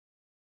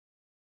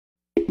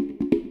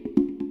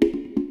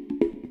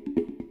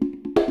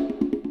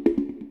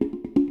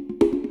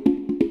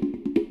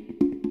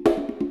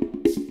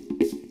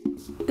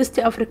East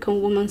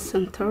African Women's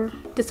Center.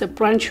 It's a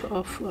branch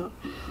of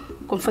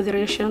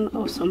Confederation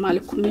of Somali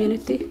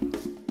Community.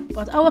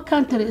 But our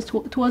country,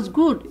 it was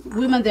good.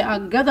 Women, they are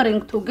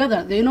gathering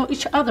together. They know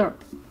each other.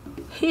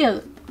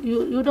 Here,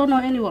 you don't know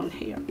anyone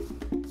here.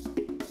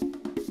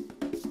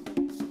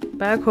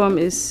 Back home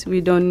we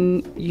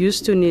don't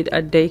used to need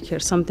a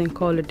daycare, something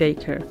called a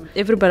daycare.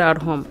 Everybody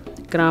at home,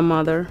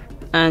 grandmother,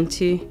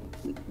 auntie,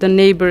 the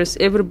neighbors,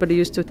 everybody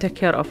used to take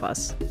care of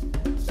us.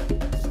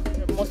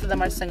 Most of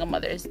them are single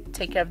mothers,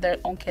 take care of their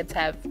own kids,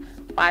 have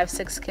 5,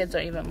 6 kids or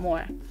even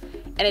more.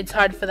 And it's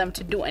hard for them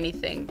to do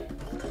anything.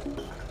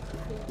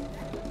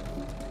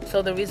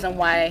 So the reason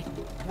why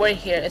we're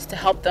here is to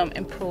help them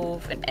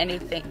improve in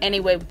any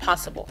way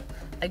possible.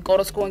 Like go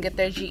to school and get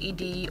their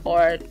GED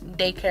or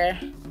daycare.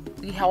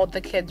 We help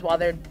the kids while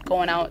they're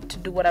going out to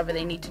do whatever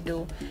they need to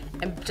do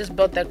and just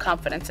build their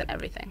confidence in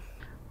everything.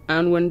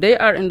 And when they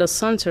are in the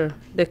center,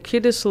 the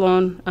kids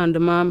learn and the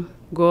mom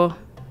go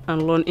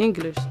and learn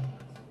English.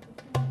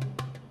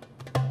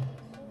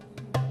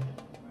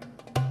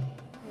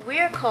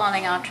 We're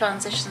calling our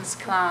transitions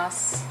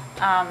class,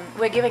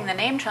 we're giving the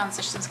name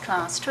transitions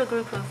class to a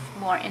group of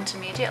more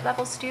intermediate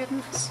level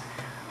students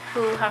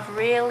who have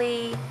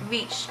really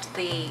reached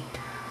the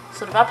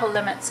sort of upper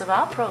limits of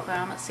our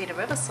program at Cedar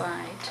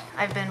Riverside.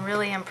 I've been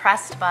really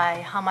impressed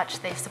by how much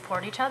they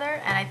support each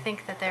other, and I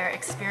think that their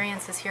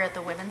experiences here at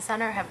the Women's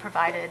Center have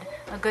provided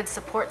a good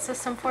support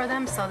system for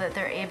them so that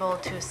they're able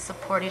to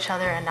support each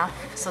other enough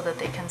so that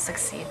they can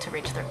succeed to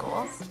reach their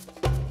goals.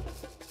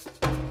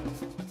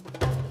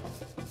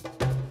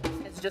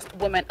 It's just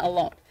women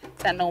alone.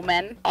 It's not no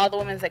men. All the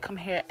women that come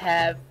here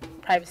have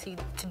privacy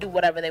to do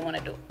whatever they want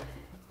to do.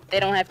 They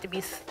don't have to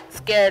be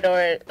scared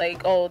or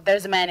like, oh,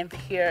 there's a man in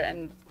here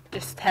and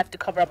just have to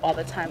cover up all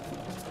the time.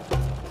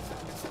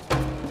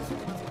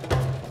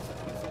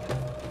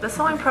 The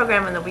sewing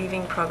program and the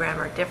weaving program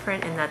are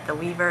different in that the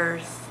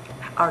weavers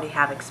already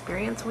have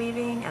experience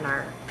weaving and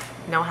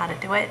know how to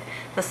do it.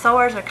 The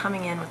sewers are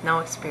coming in with no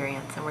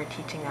experience and we're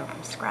teaching them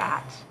from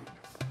scratch.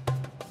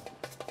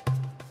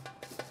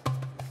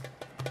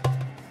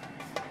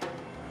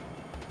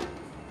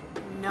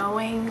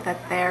 Knowing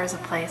that there's a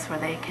place where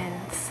they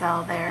can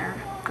sell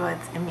their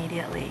goods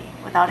immediately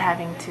without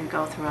having to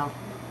go through a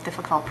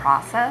difficult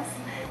process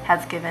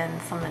has given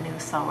some of the new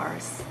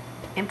sewers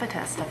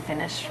impetus to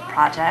finish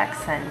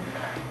projects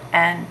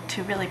and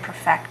to really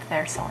perfect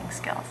their sewing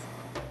skills.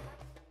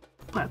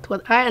 But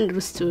what I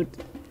understood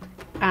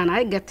and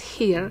I get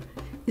here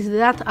is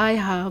that I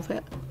have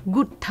a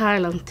good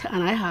talent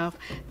and I have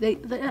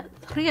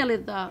really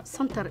the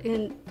center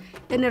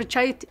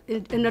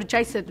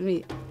energized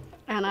me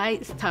and I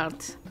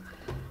start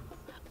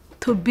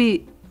to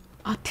be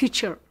a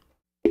teacher.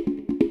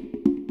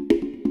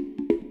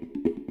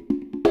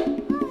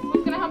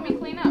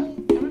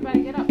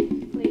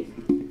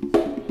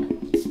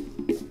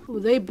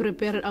 They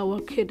prepare our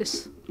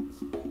kids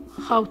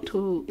how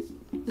to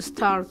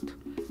start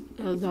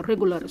the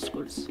regular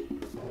schools.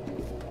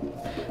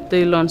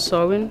 They learn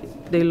sewing,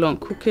 they learn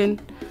cooking,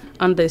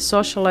 and they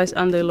socialize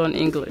and they learn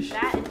English.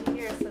 That in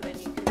here so that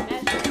you can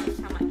measure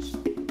how much.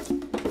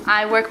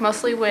 I work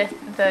mostly with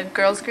the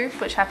girls group,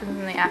 which happens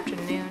in the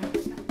afternoon.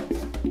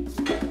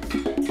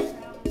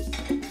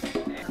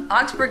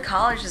 Augsburg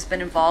College has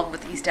been involved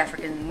with East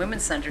African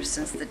Women's Center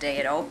since the day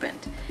it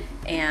opened.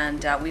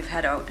 And we've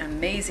had an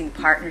amazing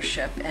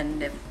partnership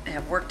and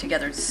have worked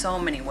together in so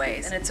many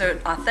ways. And it's an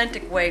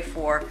authentic way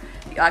for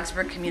the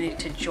Augsburg community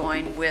to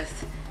join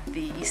with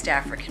the East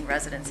African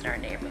residents in our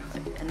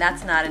neighborhood. And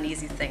that's not an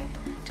easy thing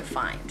to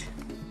find.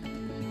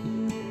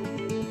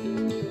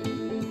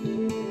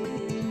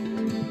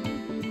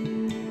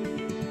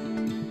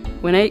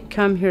 When I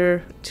came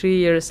here 3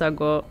 years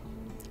ago,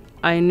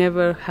 I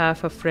never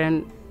have a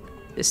friend,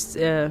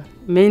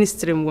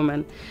 mainstream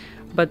woman.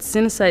 But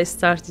since I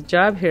started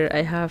job here,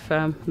 I have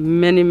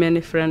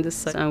many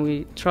friends, and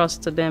we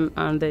trust them,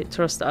 and they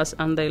trust us,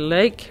 and they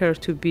like here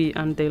to be,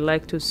 and they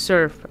like to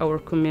serve our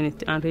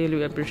community, and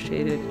really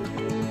appreciate it.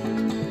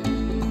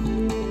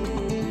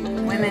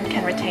 Women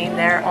can retain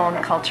their own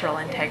cultural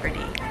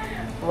integrity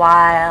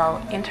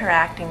while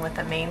interacting with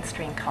the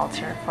mainstream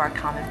culture for a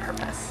common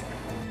purpose.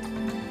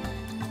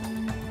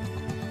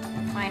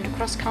 I find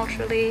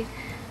cross-culturally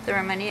there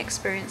are many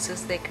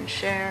experiences they can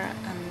share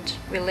and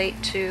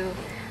relate to,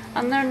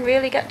 and then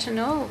really get to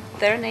know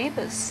their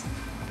neighbours.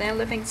 They're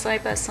living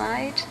side by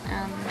side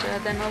and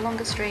they're no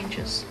longer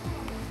strangers.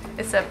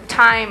 It's a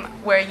time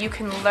where you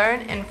can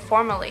learn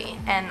informally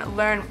and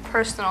learn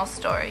personal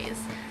stories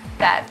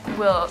that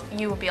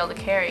you will be able to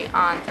carry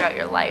on throughout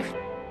your life.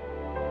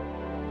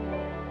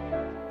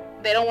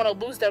 They don't want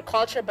to lose their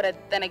culture, but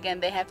then again,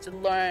 they have to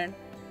learn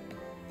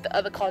the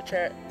other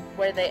culture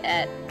where they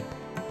at.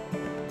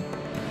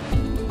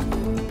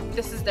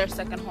 This is their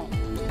second home.